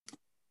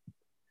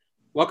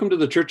Welcome to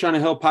the Church on a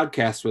Hill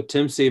podcast with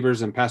Tim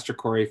Sievers and Pastor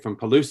Corey from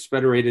Palouse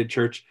Federated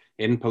Church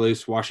in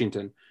Palouse,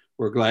 Washington.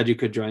 We're glad you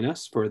could join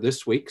us for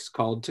this week's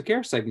Called to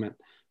Care segment.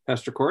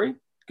 Pastor Corey,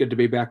 good to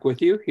be back with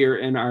you here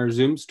in our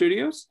Zoom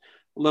studios.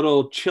 A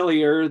little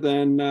chillier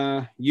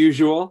than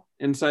usual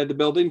inside the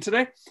building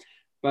today,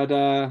 but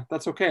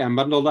that's okay. I'm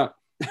bundled up.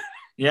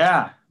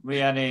 Yeah, we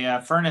had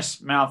a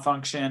furnace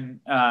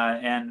malfunction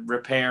and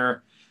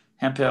repair.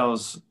 Hemphill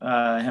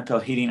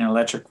Heating and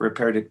Electric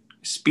repaired it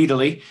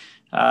speedily,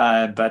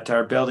 but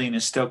our building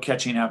is still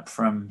catching up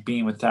from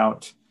being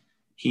without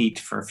heat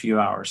for a few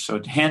hours.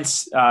 So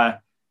hence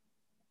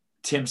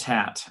Tim's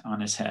hat on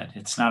his head.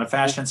 It's not a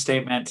fashion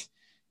statement.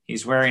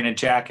 He's wearing a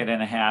jacket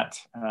and a hat.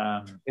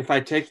 If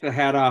I take the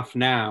hat off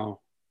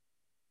now,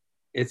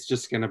 it's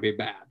just going to be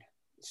bad.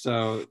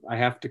 So I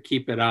have to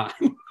keep it on.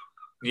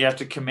 You have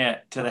to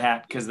commit to the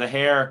hat because the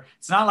hair,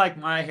 it's not like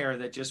my hair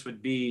that just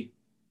would be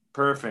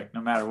perfect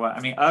no matter what.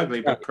 I mean,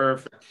 ugly, but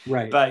perfect.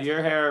 Right. But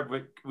your hair,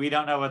 we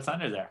don't know what's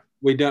under there.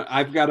 We don't.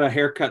 I've got a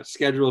haircut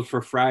scheduled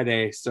for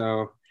Friday,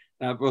 so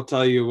that will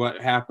tell you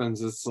what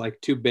happens. It's like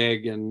too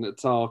big and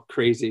it's all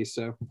crazy.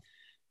 So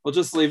we'll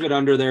just leave it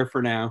under there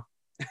for now.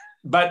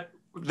 But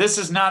this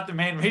is not the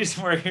main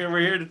reason we're here. We're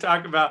here to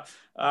talk about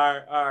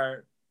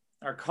our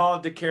call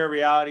to care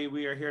reality.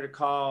 We are here to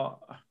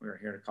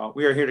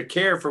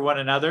care for one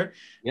another.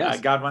 Yes.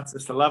 God wants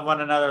us to love one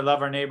another,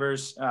 love our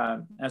neighbors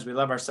as we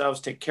love ourselves,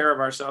 take care of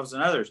ourselves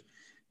and others.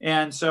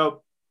 And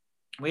so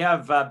we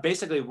have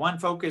basically one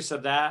focus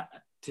of that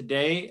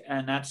today,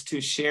 and that's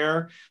to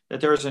share that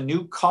there is a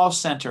new call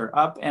center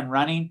up and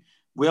running.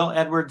 Will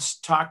Edwards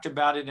talked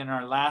about it in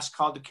our last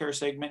call to care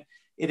segment.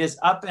 It is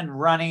up and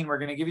running. We're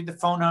going to give you the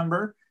phone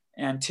number,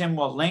 and Tim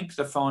will link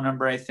the phone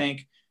number, I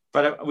think.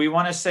 But we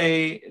want to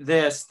say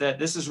that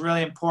this is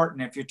really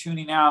important. If you're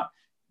tuning out,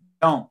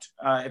 don't.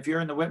 If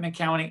you're in the Whitman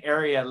County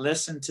area,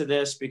 listen to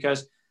this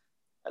because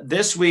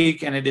this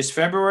week, and it is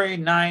February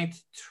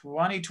 9th,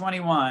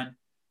 2021,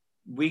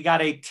 we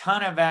got a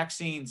ton of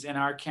vaccines in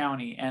our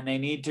county and they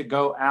need to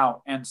go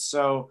out. And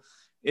so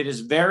it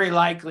is very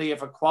likely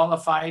if a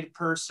qualified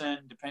person,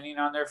 depending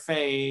on their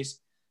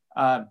phase,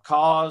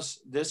 calls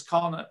this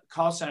call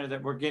center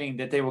that we're getting,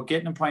 that they will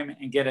get an appointment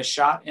and get a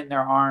shot in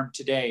their arm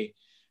today.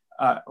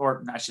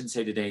 Or I shouldn't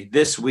say today,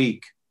 this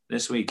week.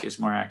 This week is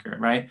more accurate,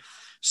 right?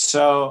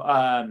 So,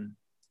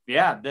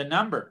 the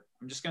number,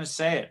 I'm just going to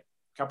say it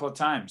a couple of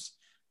times,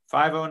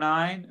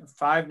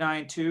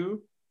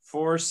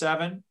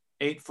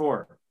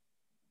 509-592-4784.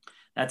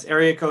 That's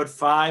area code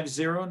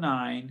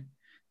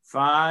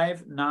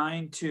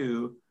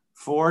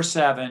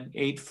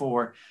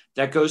 509-592-4784.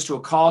 That goes to a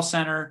call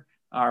center.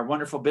 Our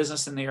wonderful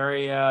business in the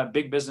area,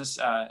 big business,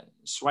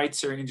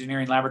 Schweitzer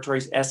Engineering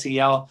Laboratories,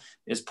 SEL,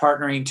 is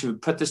partnering to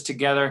put this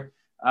together.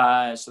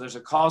 So there's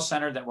a call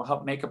center that will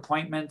help make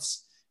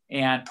appointments.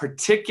 And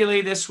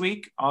particularly this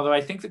week, although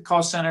I think the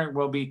call center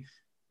will be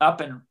up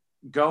and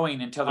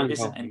going until there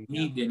isn't a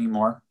need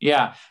anymore.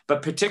 Yeah,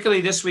 but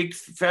particularly this week,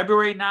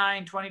 February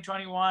 9,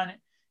 2021,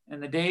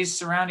 and the days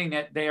surrounding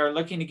it, they are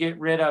looking to get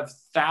rid of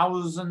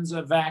thousands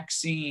of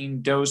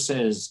vaccine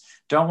doses.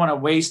 Don't want to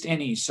waste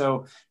any.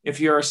 So if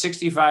you're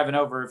 65 and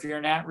over, if you're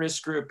an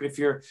at-risk group, if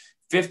you're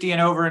 50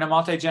 and over in a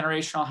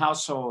multi-generational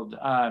household,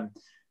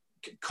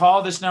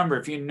 call this number.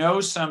 If you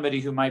know somebody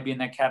who might be in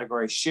that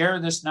category, share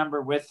this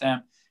number with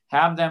them.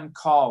 Have them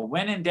call.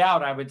 When in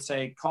doubt, I would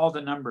say call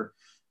the number.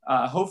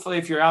 Hopefully,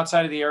 if you're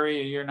outside of the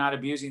area, you're not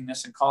abusing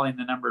this and calling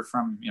the number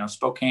from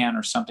Spokane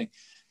or something.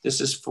 This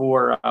is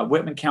for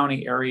Whitman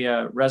County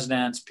area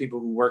residents, people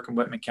who work in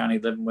Whitman County,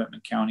 live in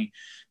Whitman County.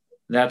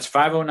 That's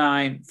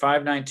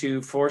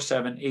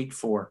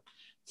 509-592-4784.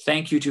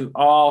 Thank you to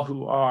all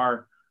who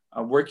are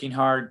working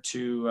hard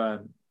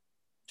to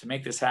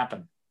make this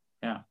happen.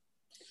 Yeah.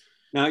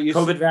 Now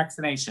COVID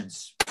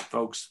vaccinations,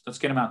 folks. Let's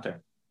get them out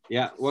there.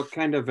 Yeah. What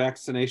kind of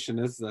vaccination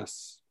is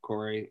this,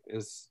 Corey?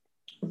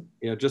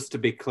 Just to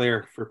be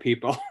clear for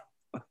people.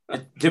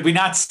 Did we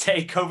not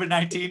say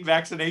COVID-19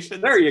 vaccinations?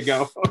 There you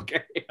go.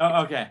 Okay.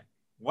 Oh, okay.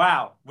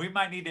 Wow. We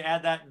might need to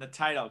add that in the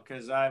title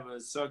because I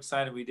was so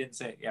excited we didn't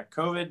say it. Yeah,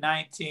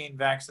 COVID-19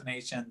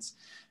 vaccinations.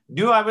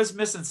 Knew I was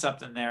missing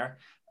something there.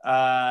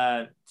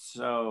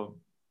 So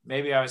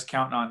maybe I was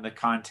counting on the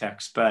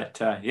context.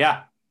 But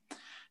yeah,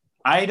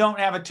 I don't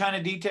have a ton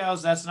of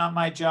details. That's not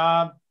my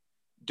job.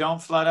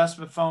 Don't flood us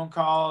with phone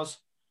calls.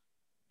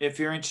 If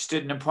you're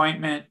interested in an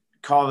appointment,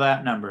 call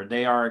that number.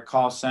 They are a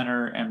call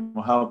center and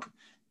will help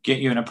get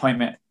you an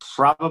appointment,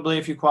 probably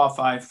if you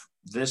qualify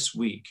this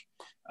week.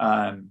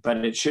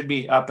 But it should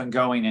be up and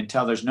going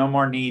until there's no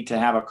more need to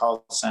have a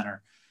call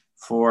center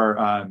for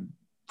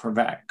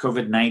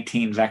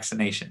COVID-19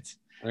 vaccinations.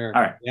 There.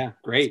 All right. Yeah,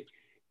 great.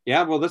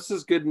 Yeah, well, this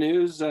is good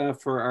news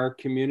for our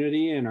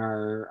community and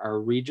our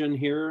region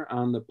here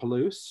on the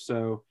Palouse.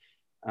 So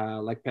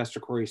like Pastor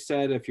Corey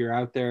said, if you're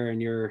out there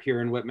and you're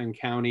here in Whitman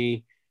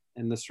County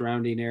and the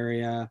surrounding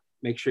area,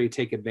 make sure you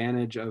take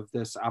advantage of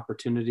this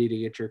opportunity to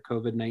get your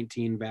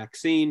COVID-19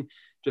 vaccine.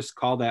 Just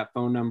call that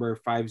phone number,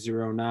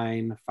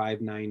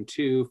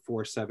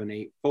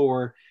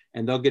 509-592-4784.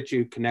 and they'll get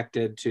you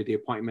connected to the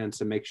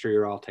appointments and make sure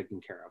you're all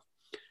taken care of.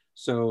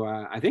 So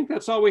I think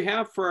that's all we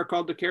have for our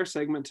Call to Care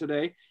segment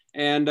today.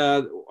 And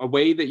a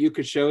way that you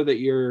could show that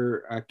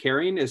you're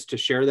caring is to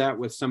share that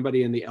with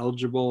somebody in the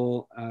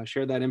eligible,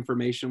 share that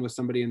information with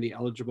somebody in the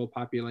eligible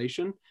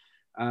population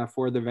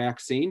for the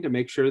vaccine to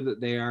make sure that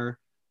they are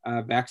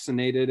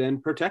vaccinated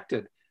and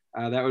protected.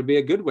 That would be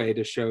a good way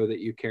to show that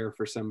you care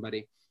for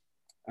somebody.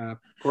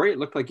 Corey, it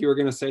looked like you were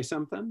going to say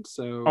something.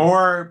 So,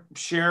 or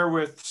share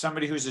with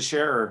somebody who's a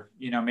sharer.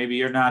 Maybe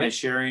you're not a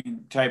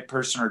sharing type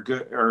person,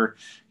 or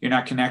you're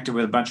not connected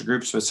with a bunch of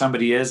groups, but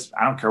somebody is.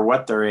 I don't care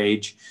what their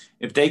age.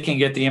 If they can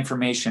get the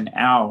information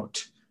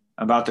out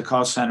about the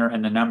call center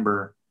and the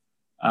number,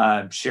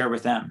 share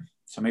with them.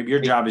 So maybe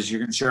your job is you're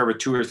going to share with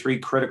 2 or 3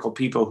 critical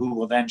people who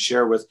will then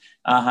share with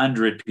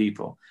 100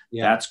 people.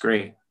 Yeah. That's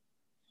great.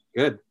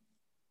 Good.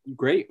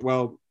 Great.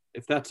 Well,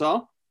 if that's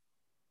all,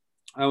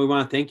 we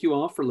want to thank you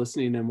all for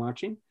listening and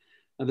watching.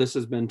 This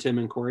has been Tim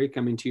and Corey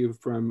coming to you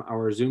from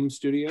our Zoom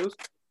studios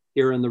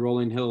here in the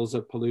rolling hills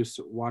of Palouse,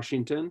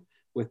 Washington,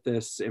 with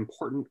this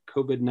important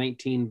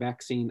COVID-19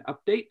 vaccine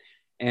update.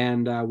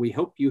 And we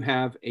hope you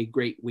have a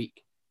great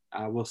week.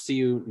 We'll see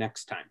you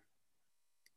next time.